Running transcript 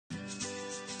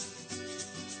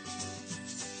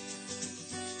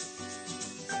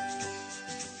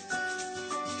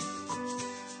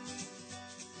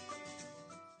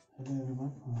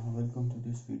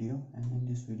video, and in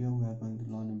this video we are going to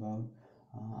learn about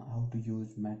how to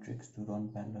use matrix to run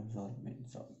parallel jobs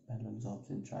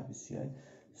in Travis CI.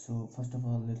 So first of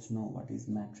all, let's know what is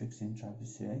matrix in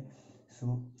Travis CI.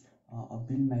 So a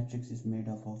build matrix is made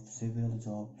up of several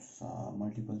jobs,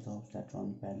 multiple jobs that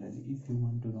run parallelly. If you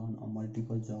want to run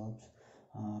multiple jobs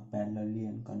parallelly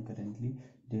and concurrently,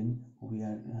 then we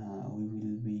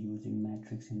will be using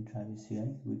matrix in Travis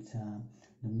CI, which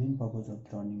the main purpose of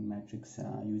running matrix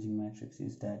using matrix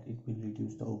is that it will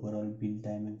reduce the overall build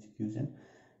time execution,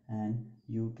 and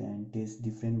you can test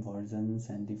different versions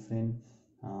and different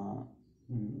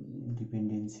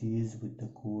dependencies with the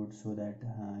code, so that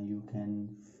you can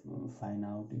find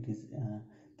out it is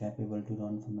capable to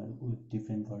run with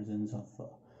different versions of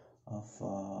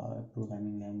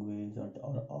programming language or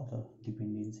other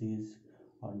dependencies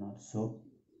or not. So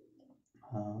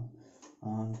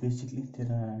basically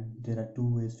there are two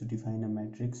ways to define a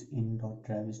matrix in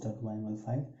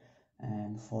 .travis.yml5,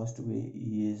 and first way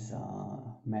is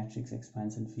matrix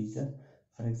expansion feature.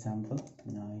 For example,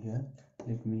 here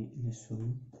let's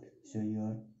show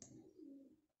you.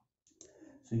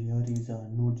 So here is a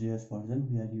Node.js version.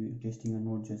 We are testing a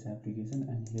Node.js application,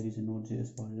 and here is a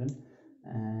Node.js version,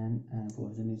 and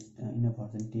version is in a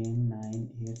version 10, 9,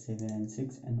 8, 7 and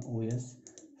 6, and OS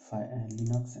 5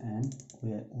 Linux and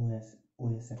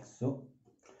OS X. So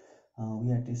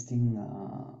we are testing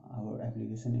our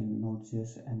application in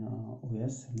Node.js and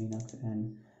OS Linux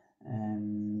and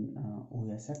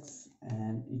OS X,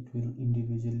 and it will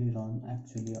individually run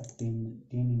actually 10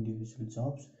 individual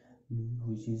jobs,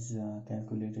 which is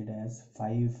calculated as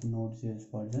 5 Node.js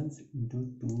versions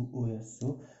into 2 OS.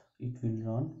 So it will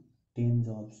run 10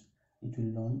 jobs. It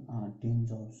will run 10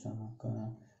 jobs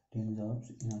in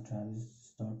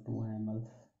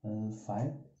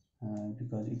Travis.yml5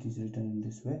 because it is written in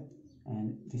this way,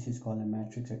 and this is called a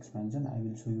matrix expansion. I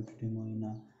will show you the demo in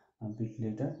a bit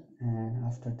later. And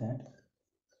after that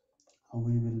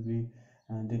we will be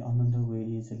the another way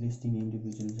is listing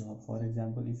individual job. For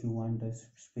example, if you want a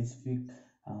specific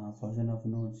version of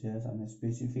Node.js and a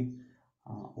specific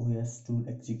OS to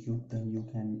execute, then you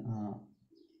can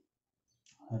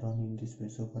run in this way.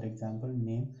 So for example,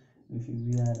 name, if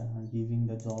we are giving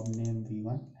the job name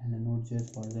v1 and a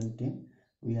Node.js version 10,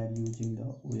 we are using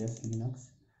the OS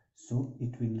Linux, so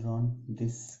it will run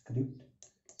this script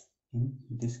in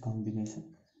this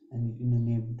combination, and in the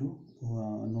name to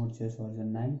Node.js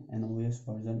version 9 and OS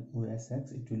version OS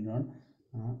X, it will run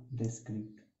this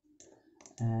script.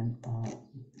 And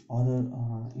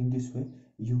in this way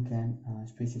you can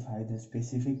specify the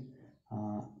specific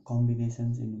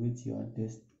combinations in which your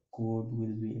test code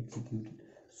will be executed.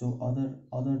 So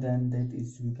other than that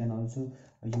is you can also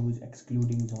use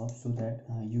excluding jobs, so that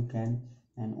you can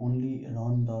and only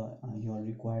run the your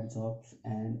required jobs,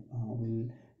 and will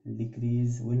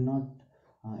not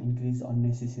increase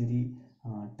unnecessary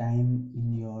time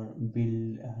in your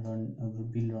build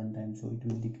runtime. So it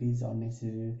will decrease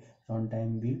unnecessary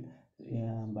runtime build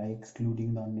by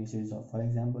excluding the unnecessary job. For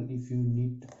example, if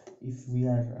we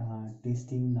are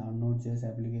testing our Node.js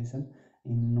application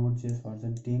in Node.js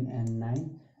version 10 and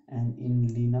 9 and in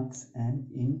Linux and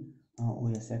in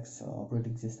OS X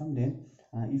operating system, then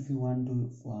if you want to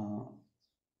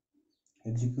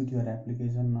execute your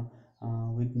application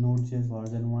with Node.js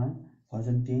version 1,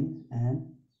 version 10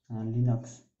 and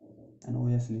Linux and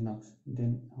OS Linux,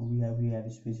 then we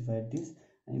have specified this.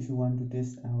 And if you want to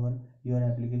test your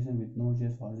application with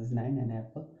Node.js version 9 and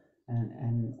Apple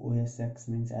and OS X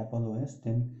means Apple OS,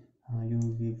 then you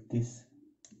give this.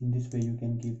 In this way you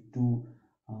can give two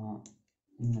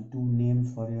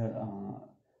names for your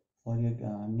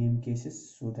name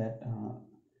cases, so that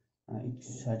it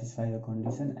satisfy the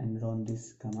condition and run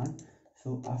this command.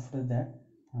 So after that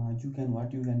you can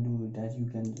do that you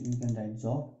can write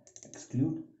job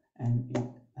exclude, and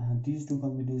these two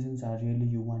combinations are really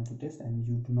you want to test, and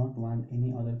you do not want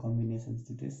any other combinations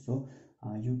to test. So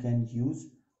you can use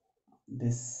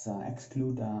this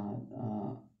exclude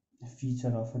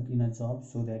feature of it in a job,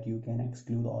 so that you can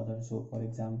exclude others. So for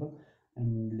example,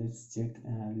 and let's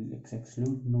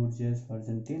exclude Node.js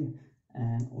version 10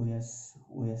 and OS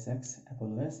X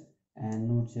Apple OS and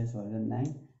Node.js version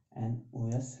 9 and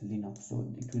OS Linux. So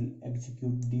it will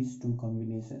execute these two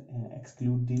combinations,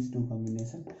 exclude these two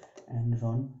combinations, and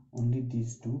run only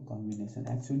these two combinations.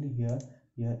 Actually here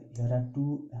are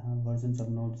two versions of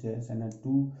Node.js and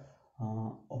two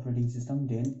operating system.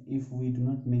 Then if we do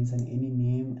not mention any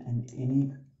name and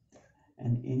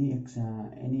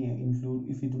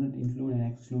if we do not include and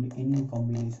exclude any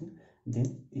combination, then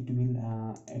it will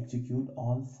execute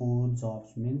all 4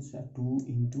 jobs, means 2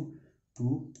 into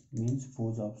 2 means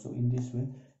 4 jobs. So in this way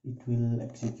it will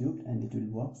execute and it will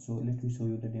work. So let me show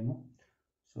you the demo.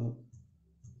 So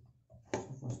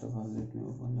first of all, let me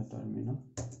open the terminal.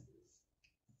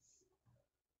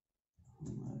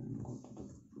 I'll go to the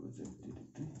project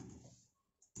directory.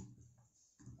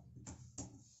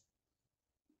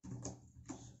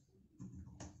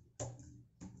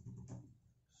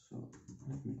 So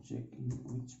let me check in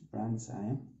which branch I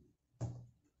am.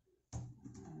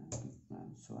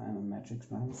 So I am a matrix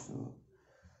branch, so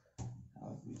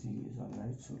everything is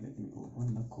alright. So let me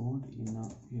open the code in a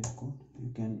VS Code.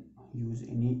 You can use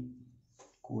any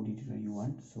code editor you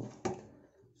want. So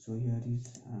here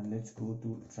is let's go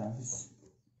to travis.yml.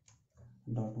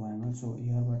 so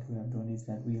here what we have done is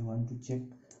that we want to check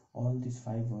all these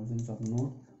 5 versions of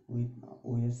Node with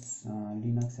OS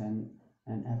Linux and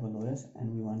Apple OS,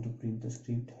 and we want to print the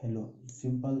script hello,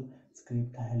 simple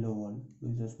script hello world.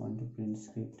 We just want to print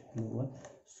script hello world.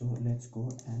 So let's go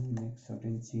and make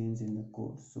certain change in the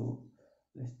code. So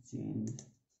let's change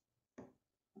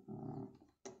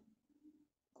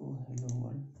go hello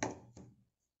world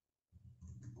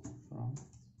from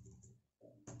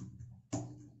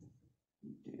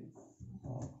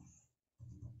DevOps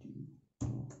team to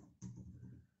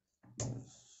yes.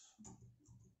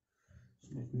 So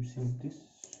let me save this.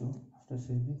 So after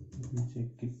saving, let me check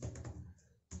git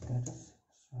status.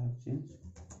 So I have changed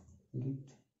git.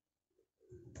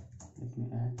 Let me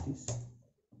add this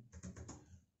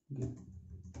git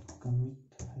commit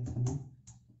 -m.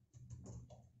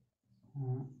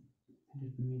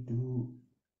 Let me do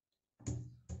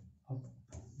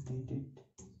updated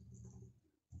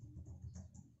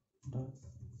dot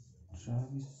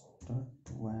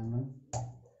travis.yml.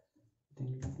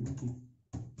 Then let me give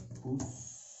push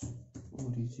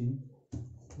origin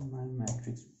to my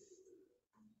matrix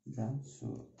branch. So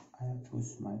I have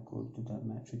pushed my code to the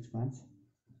matrix branch.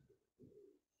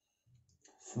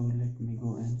 So let me go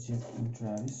and check in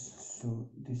Travis. So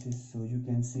this is, so you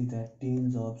can see that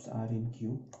 10 jobs are in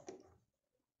queue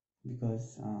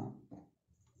because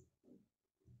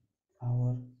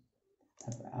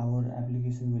our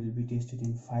application will be tested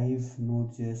in 5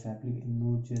 Node.js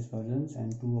versions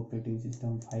and 2 operating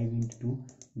system. 5 into 2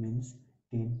 means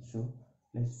 10. So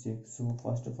let's check. So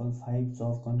first of all, 5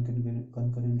 jobs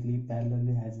concurrently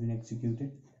parallelly has been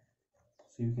executed.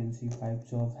 So you can see 5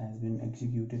 jobs has been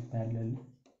executed parallelly.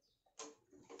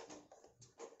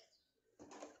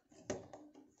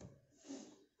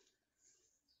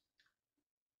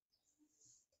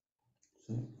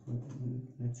 So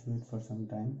let's wait for some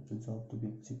time for the job to be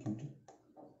executed.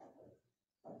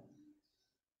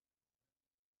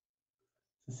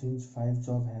 So since 5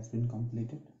 job has been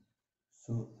completed,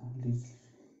 so at least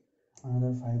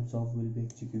another 5 job will be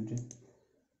executed.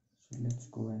 So let's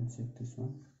go and check this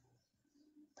one.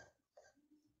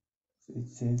 So it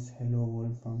says hello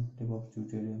world from DevOps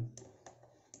tutorial.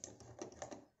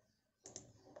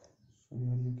 So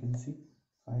here you can see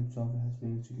 5 job has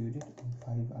been executed and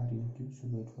 5 are in queue. So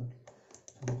wait for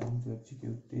some time to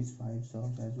execute these 5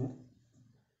 jobs as well.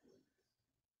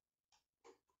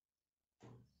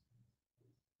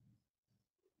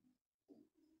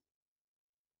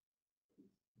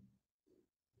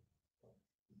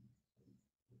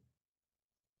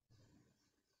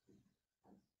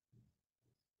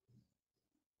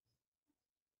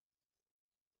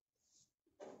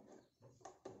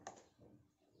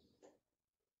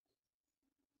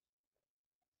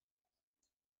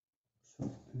 So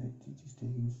it is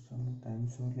taking some time.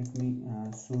 So let me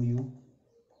show you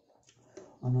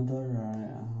another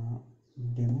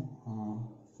demo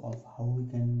of how we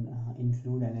can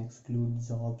include and exclude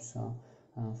jobs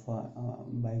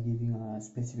by giving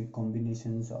specific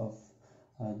combinations of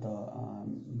the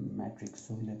matrix.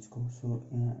 So let's go. So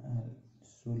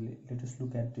let us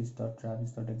look at this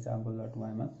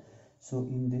travis.example.yml. So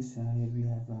in this here we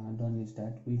have done is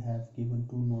that we have given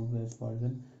 2 Node.js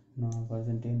version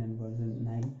 10 and version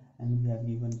 9, and we have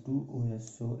given 2 OS,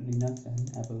 so Linux and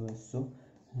Apple OS. So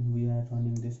and we are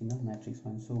running this in a matrix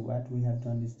one. So what we have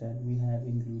done is that we have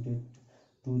included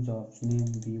 2 jobs, name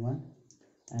v1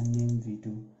 and name v2,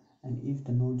 and if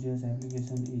the Node.js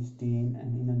application is 10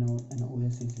 and in a node and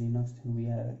OS is Linux, then we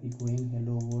are echoing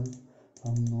hello world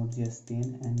from Node.js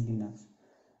 10 and Linux.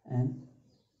 And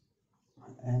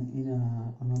in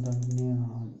another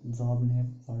job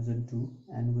name version 2,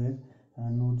 and where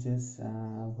Node.js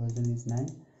version is 9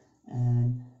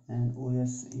 and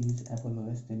OS is Apple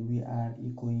OS, then we are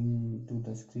echoing to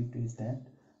the script is that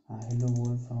hello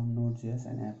world from Node.js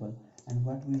and Apple. And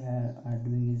what we are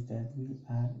doing is that we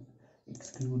are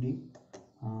excluding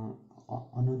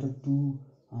another 2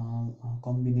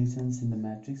 combinations in the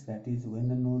matrix, that is when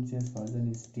the Node.js version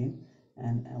is 10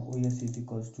 and OS is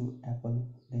equals to Apple,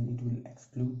 then it will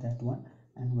exclude that one.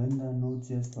 And when the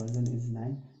Node.js version is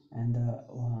 9 and the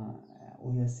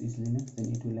OS is Linux,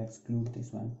 then it will exclude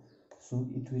this one. So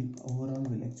it will overall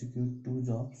will execute two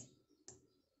jobs.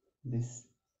 This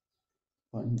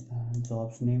one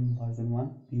jobs name version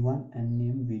 1 v1 and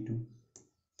name v2.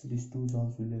 These two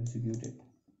jobs will execute it.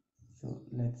 So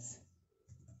let's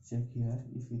check here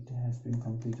if it has been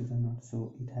completed or not.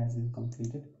 So it has been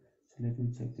completed. So let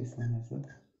me check this one as well.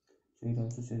 So it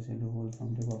also says hello world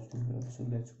from DevOps Tutorial. So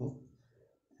let's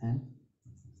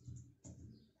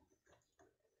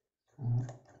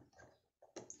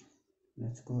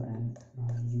go and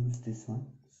use this one.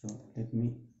 So let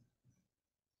me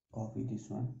copy this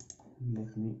one and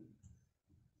let me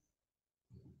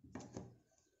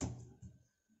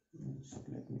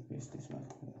paste this one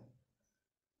here.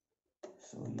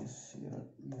 So yes, here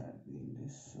we are doing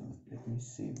this. So let me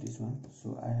save this one.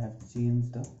 So I have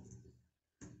changed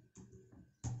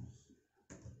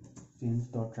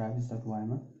the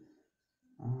travis.yml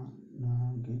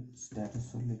git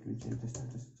status. So let me check the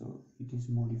status. So it is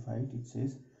modified, it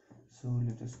says. So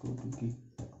let us go to git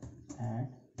add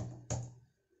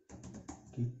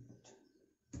git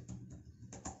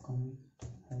commit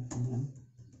 -m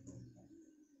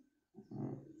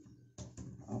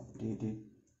updated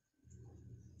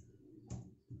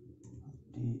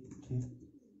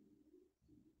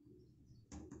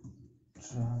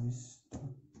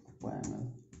travis.yml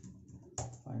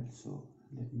file. So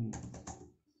let me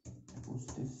post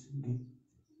this git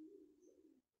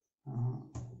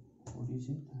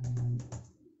origin and then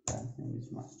that name is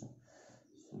master.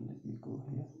 So let me go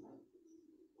here.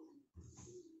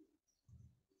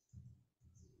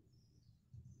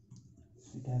 So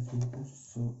it has been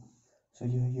posted. So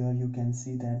here you can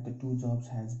see that the two jobs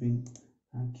has been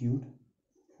queued.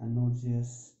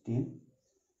 Node.js 10.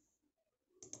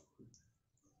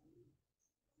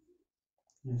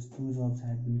 Yes, two jobs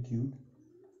had been queued.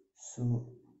 So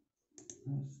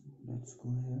let's go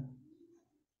here.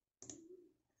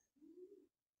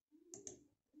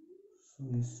 So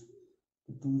yes,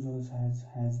 the two jobs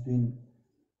has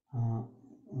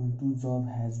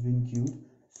been queued.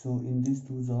 So in these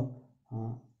two jobs,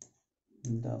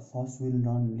 the first will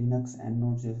run Linux and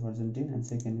Node.js version 10, and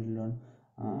second will run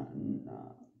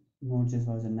Node.js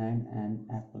version 9 and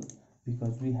Apple,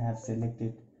 because we have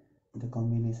selected the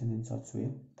combination in such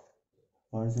way: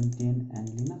 version 10 and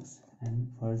Linux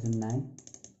and version 9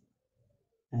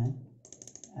 and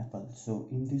Apple. So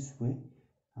in this way,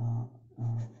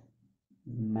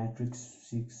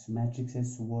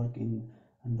 matrices work in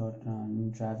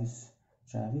Travis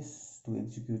to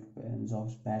execute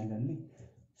jobs parallelly.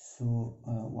 So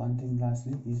one thing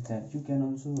lastly is that you can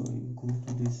also go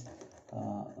to this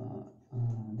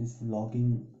this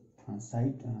vlogging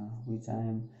site, which I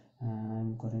am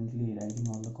currently writing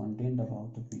all the content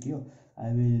about the video.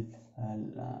 I will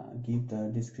give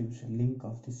the description link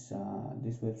of this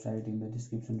website in the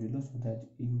description below, so that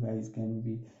you guys can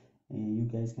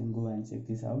go and check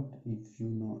this out if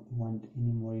you want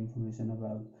any more information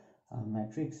about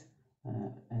matrix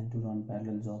and to run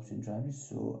parallel jobs in Travis.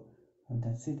 So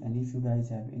that's it. And if you guys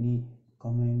have any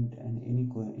comment and any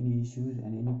issues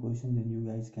and any question, then you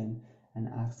guys can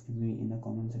ask me in the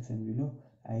comment section below.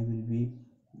 I will be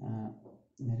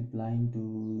replying to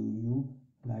you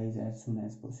guys as soon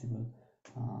as possible.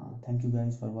 Thank you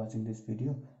guys for watching this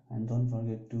video, and don't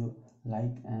forget to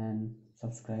like and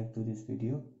subscribe to this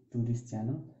video, to this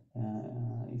channel.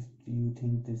 If you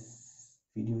think this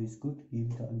video is good,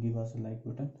 give us a like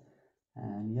button.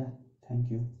 And yeah, thank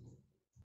you.